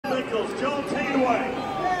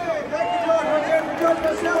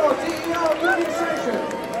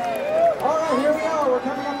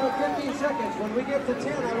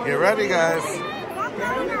ready, guys.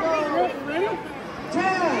 10,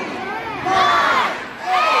 9,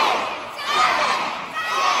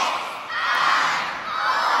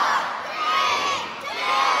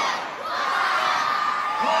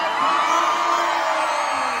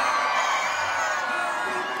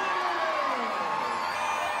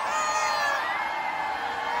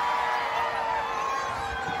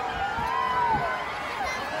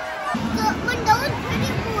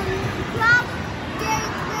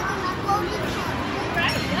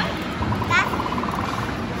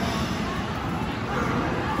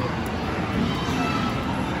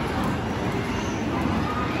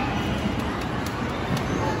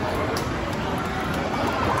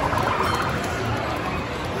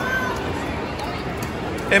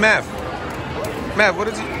 Hey, Mav. Mav, what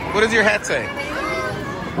does your hat say?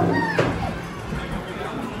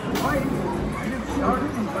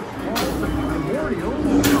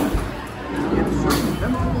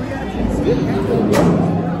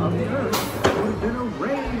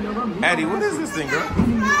 Addie, what is this thing, girl?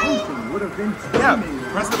 Yeah,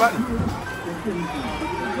 press the button.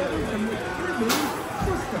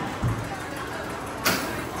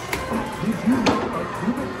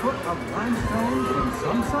 of limestone in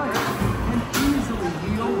some sites can easily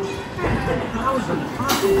yield 50,000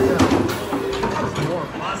 fossil cells. That's more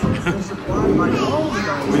fossils than supplied by all the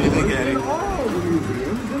What do you think, Addie? all the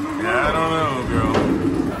museums in the world. Yeah, I don't know, girl.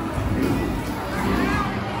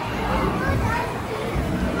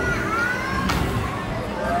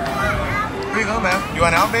 Here you go, man. You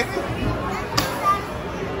want out, baby?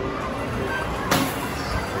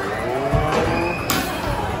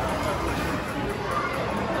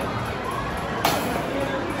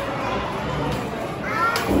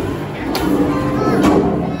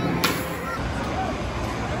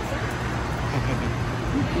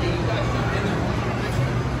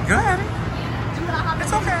 Go ahead.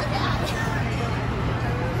 It's okay.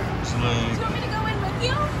 Do you want me to go in with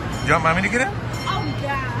you? You want mommy to get in? Oh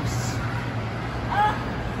gosh.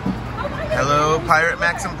 Oh my goodness. Hello, Pilot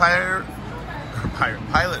Max and Pilot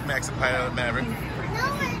Max and Pilot Maverick.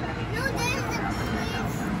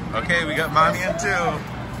 Okay, we got mommy in too.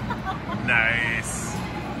 Nice.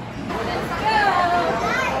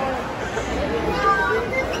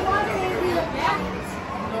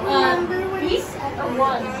 Beast or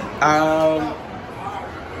one?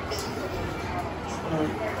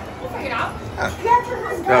 We'll figure it out.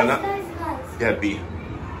 No, not. Yeah, B.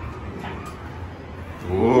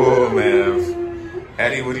 Whoa, Mav.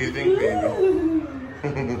 Addie, what do you think, baby?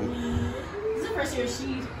 This is the first year she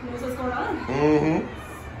knows what's going on.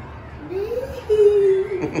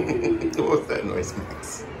 What's that noise,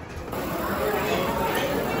 Max?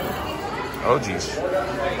 Oh, geez.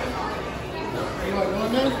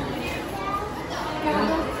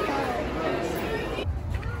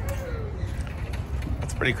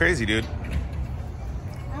 That's pretty crazy, dude.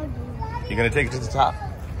 You gonna take it to the top?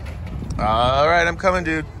 All right, I'm coming,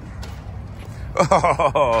 dude.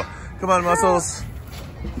 Oh, come on, muscles.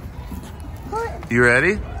 You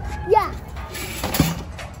ready? Yeah.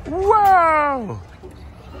 Wow.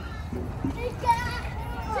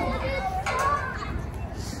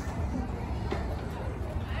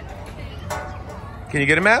 Can you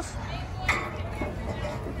get him, Mav?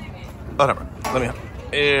 Oh, never. Let me help.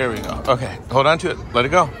 There we go. Okay, hold on to it. Let it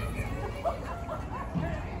go.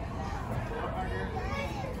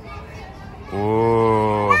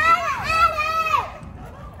 Whoa.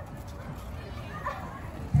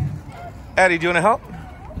 Addie, do you want to help?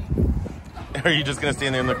 Or are you just going to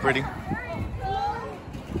stand there and look pretty?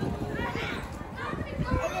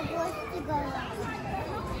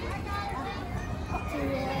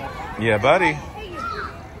 Yeah, buddy.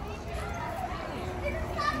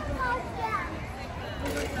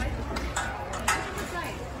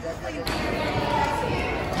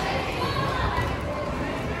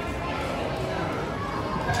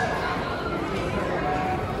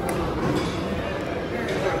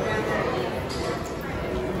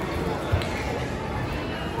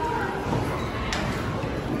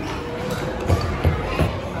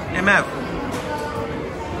 Hey, Mav.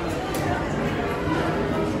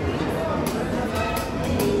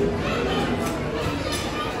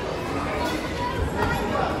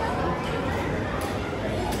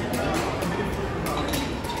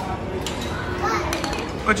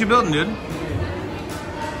 What you building, dude?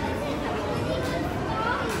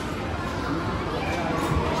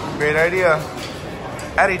 Great idea.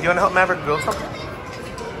 Addie, do you want to help Maverick build something?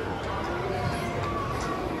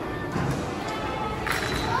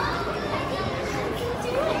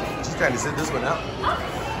 She's trying to sit this one out.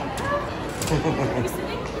 Are you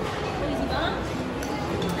sitting? Is he gone?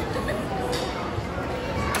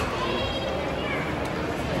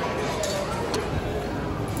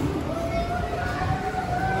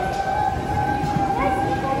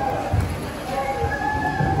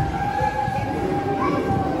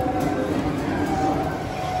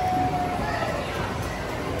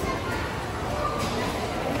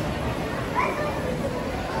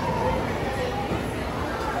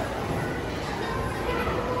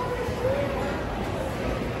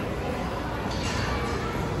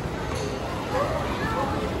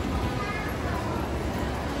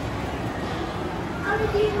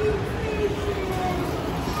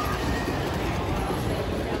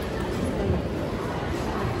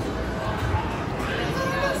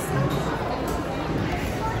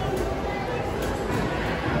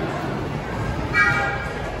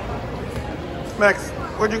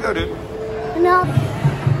 Where'd you go, dude? No.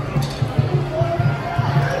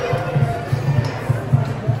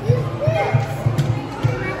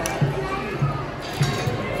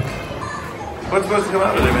 What's supposed to come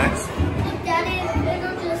out of there, Max? Daddy,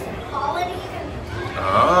 it'll just fall in here.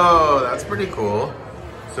 Oh, that's pretty cool.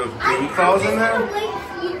 So food falls in there?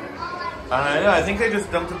 I think they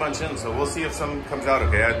just dumped a bunch in, so we'll see if some comes out,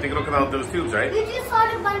 okay? I think it'll come out of those tubes, right? You just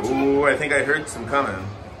saw a bunch in. Ooh, I think I heard some coming.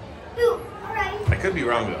 Ooh, alright. I could be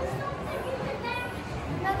wrong, though.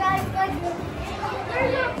 No, guys, like,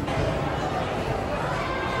 there's no...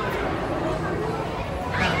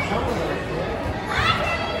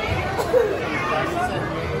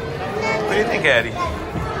 What do you think, Addie?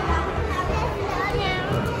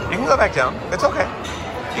 You can go back down. It's okay.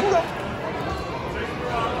 You can go.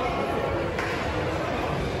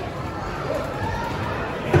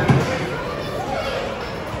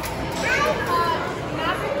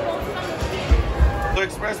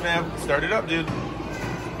 Express, man. Start it up, dude.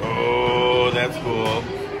 Oh, that's cool.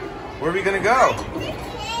 Where are we gonna go?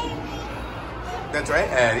 That's right,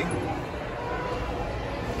 Addie.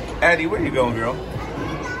 Addie, where are you going, girl?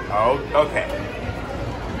 Oh, okay.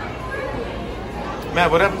 Matt,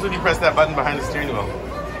 what happens when you press that button behind the steering wheel?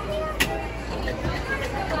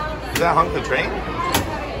 Does that honk the train?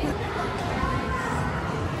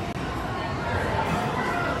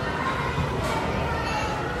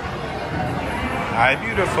 Hi,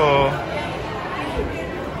 beautiful.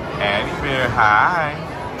 Addie Bear, hi.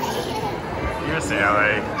 You're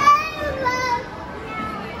Sally.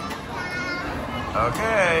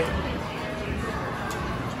 Okay.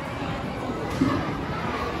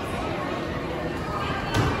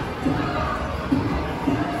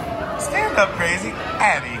 Stand up, Crazy.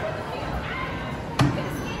 Addie.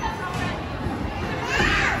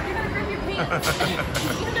 You're gonna grip your pants. Stand up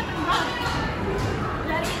and run.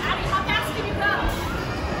 Ready? Addie, how fast can you go?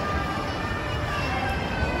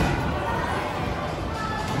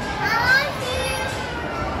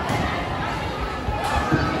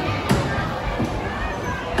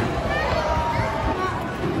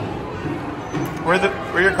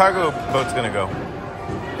 Where your cargo boat's gonna go?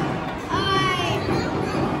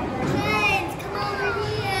 Trains, come over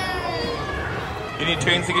here. You need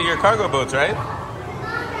trains to get your cargo boats, right?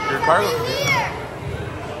 Your cargo. Here.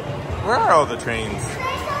 Where are all the trains?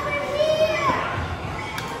 Trains over here.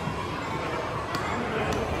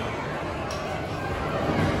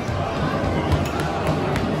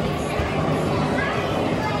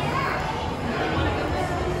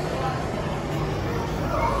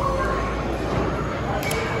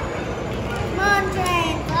 Come on,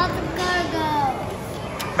 trains, lots of cargo.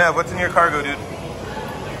 Matt, what's in your cargo, dude?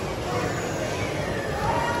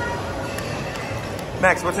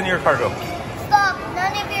 Max, what's in your cargo? Stop,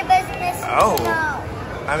 none of your business. Oh. No.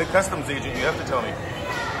 I'm a customs agent, you have to tell me.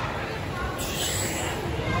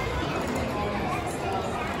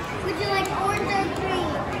 Would you like orange or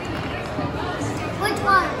green? Which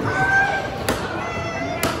one?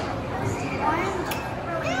 Orange?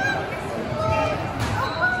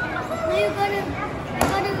 No, you gotta.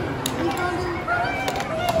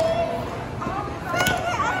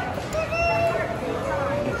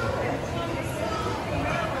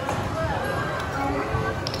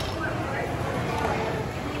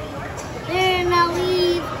 There, now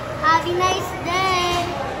leave. Have a nice day.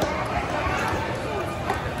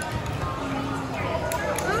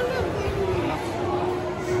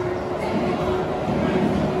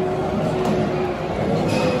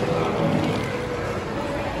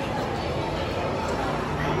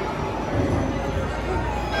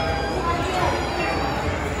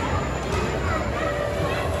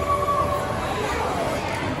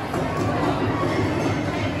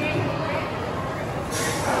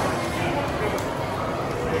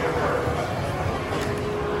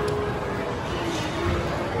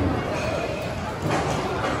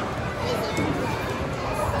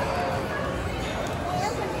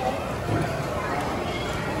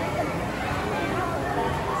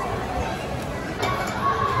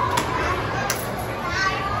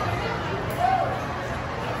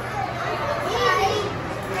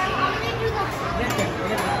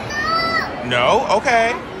 No?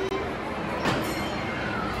 Okay.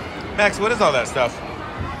 Max, what is all that stuff?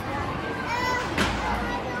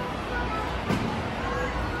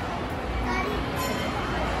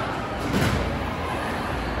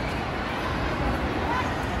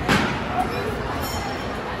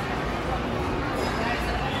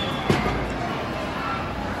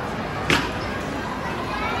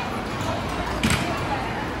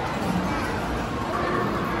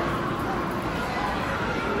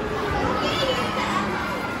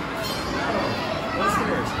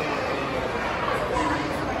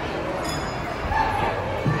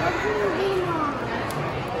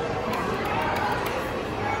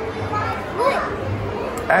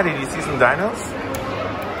 Addie, do you see some dinos?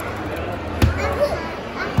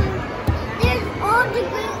 There's all the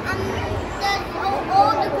green,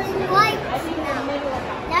 all the green lights now.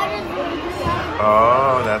 That is the green light.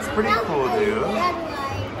 Oh, that's pretty cool, dude. Red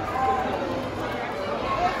light.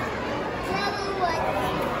 Yellow light.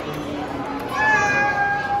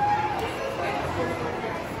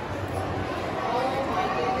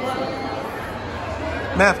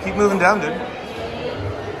 Math, keep moving down, dude.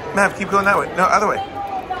 Math, keep going that way. No, other way.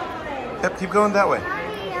 Yep, keep going that way.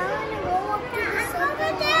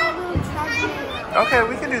 Okay,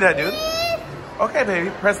 we can do that, dude. Okay,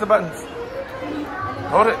 baby, press the buttons.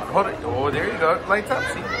 Hold it, hold it. Oh, there you go. Lights up,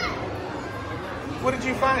 see? What did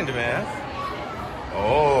you find, Math?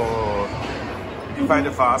 Oh, you find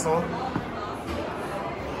a fossil?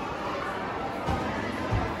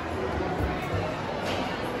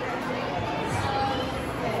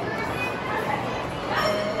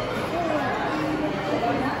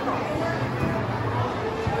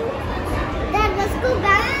 Dad, let's go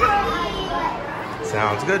back to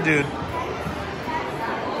Sounds good, dude.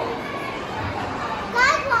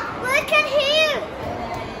 Guys, look at here.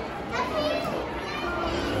 Look here.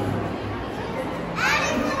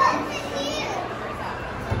 Addie, look at here.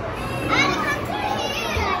 Addie, come to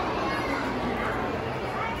here.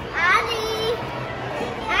 Addie.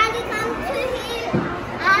 Addie, come to here.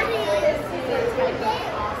 Addie.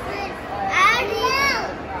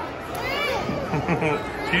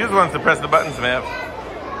 Addie. She just wants to press the buttons, Math.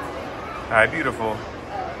 Hi, beautiful.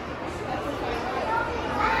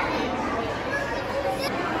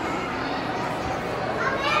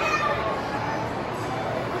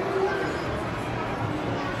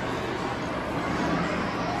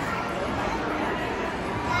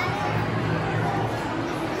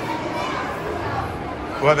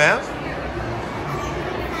 What, Math?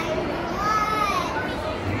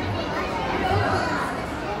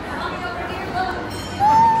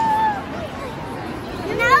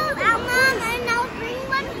 You know, Mom, I know bring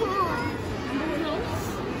one home.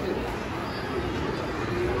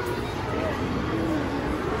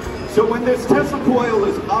 So when this Tesla coil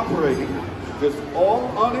is operating just all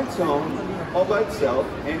on its own, all by itself,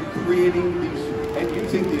 and creating these and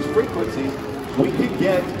using these frequencies, we can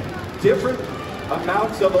get different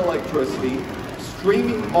amounts of electricity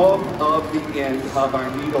streaming off of the end of our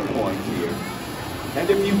needle point here. And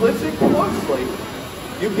if you listen closely,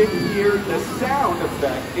 you can hear the sound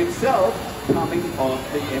effect itself coming off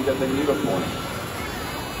the end of the needle point.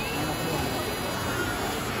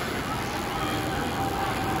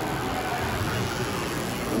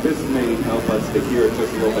 This may help us to hear it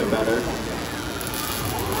just a little bit better.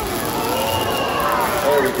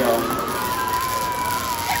 There we go.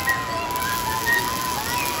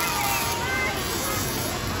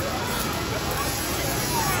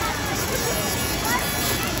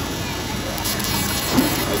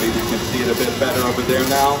 Maybe we can see it a bit better over there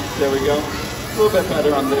now. There we go. A little bit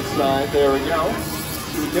better on this side. There we go.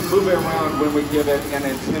 We can move it around when we give it an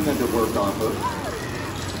antenna to work off of.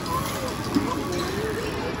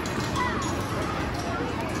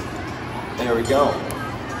 There we go.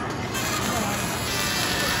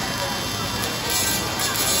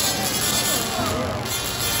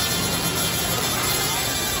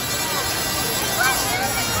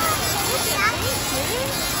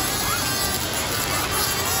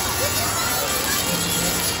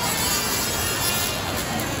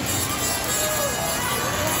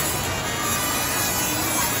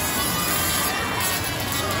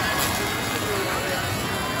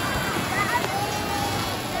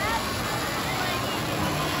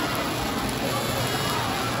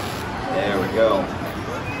 There we go.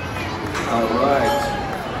 All right.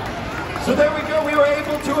 So there we go. We were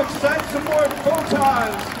able to excite some more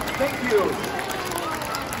photons. Thank you.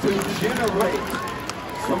 To generate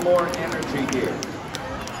some more energy here.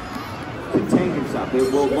 Containing something.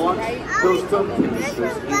 It will launch those film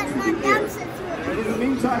canisters into the air. And in the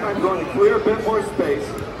meantime, I'm going to clear a bit more space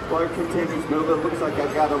while our containers move. It looks like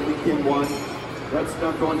I've got a leak in one. That's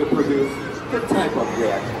not going to produce the type of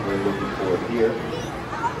reaction we're looking for here.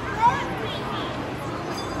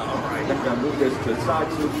 I'm going to move this to the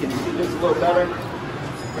side so we can see this a little better.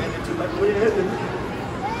 Ran into my lid.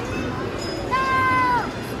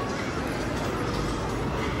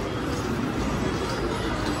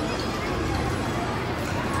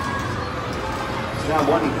 Now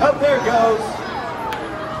one, oh, there it goes.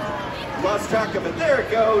 Lost track of it. There it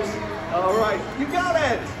goes. All right, you got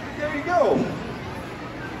it. There you go.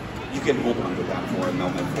 You can hold on to that for a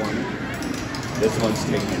moment for me. This one's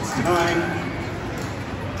taking its time.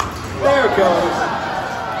 There it goes.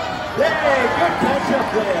 Hey, good catch up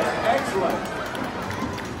there. Excellent.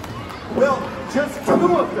 Well, just 2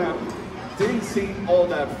 of them didn't seem all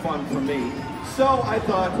that fun for me. So I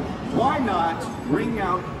thought, why not bring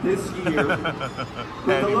out this year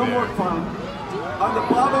with a little more fun. On the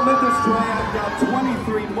bottom of this tray, I've got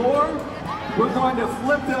 23 more. We're going to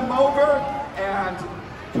flip them over and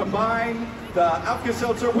combine the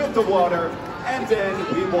Alka-Seltzer with the water, and then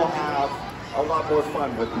we will have a lot more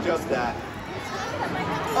fun with just that,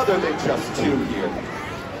 other than just 2 here.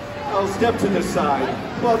 I'll step to the side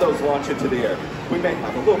while those launch into the air. We may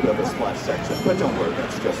have a little bit of a splash section, but don't worry,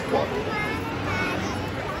 that's just water.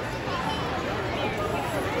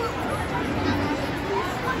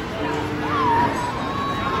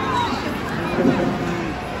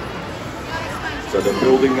 So they're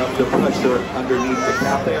building up the pressure underneath the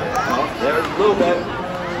cap there. Oh, there's a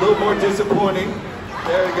little more disappointing.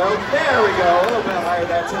 There we go, there we go, a little bit higher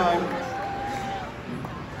that time.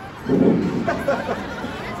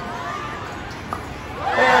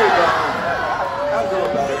 There we go, that's a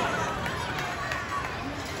little better.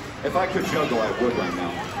 If I could juggle, I would right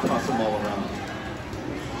now. Toss them all around.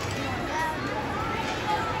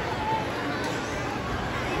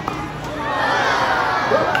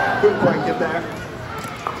 Couldn't quite get there.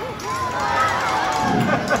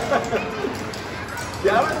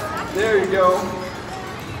 Got it? There you go.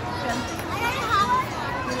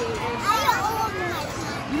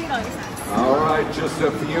 All right, just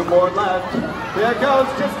a few more left. There it goes,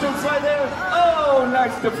 just inside there. Oh,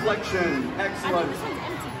 nice deflection. Excellent.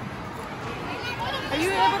 Are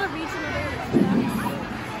you able to reach another?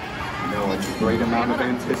 No, it's a great amount of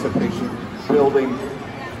anticipation building.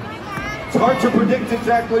 It's hard to predict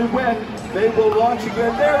exactly when they will launch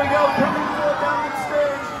again. There we go, coming forward down the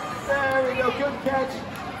stage. There we go, good catch.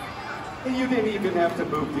 And you didn't even have to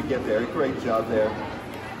move to get there. Great job there.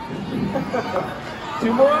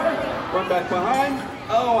 2 more, run back behind.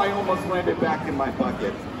 Oh, I almost landed back in my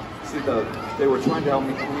bucket. See, they were trying to help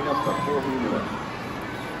me clean up before we knew it.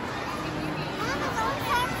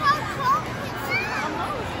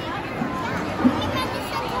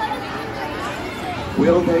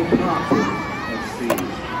 Will they pop? Let's see. Can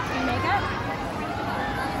you make it?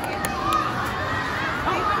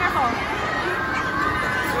 Oh, careful.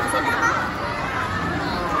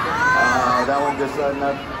 That one just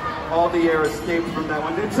not all the air escaped from that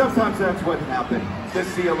one. And sometimes that's what happened. The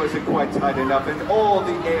seal isn't quite tight enough, and all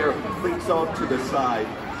the air leaks off to the side.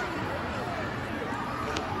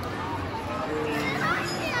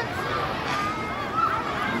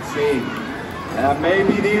 Let's see. That may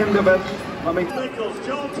be the end of it. Let me. Nichols,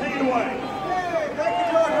 Joel, take it away. Hey, thank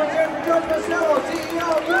you, George. We're here for George Costello, CEO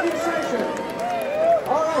of Union Station.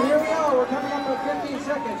 All right, here we are. We're coming up in 15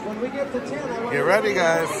 seconds. When we get to 10, I want Get ready,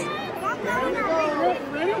 guys. Here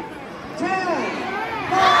we go.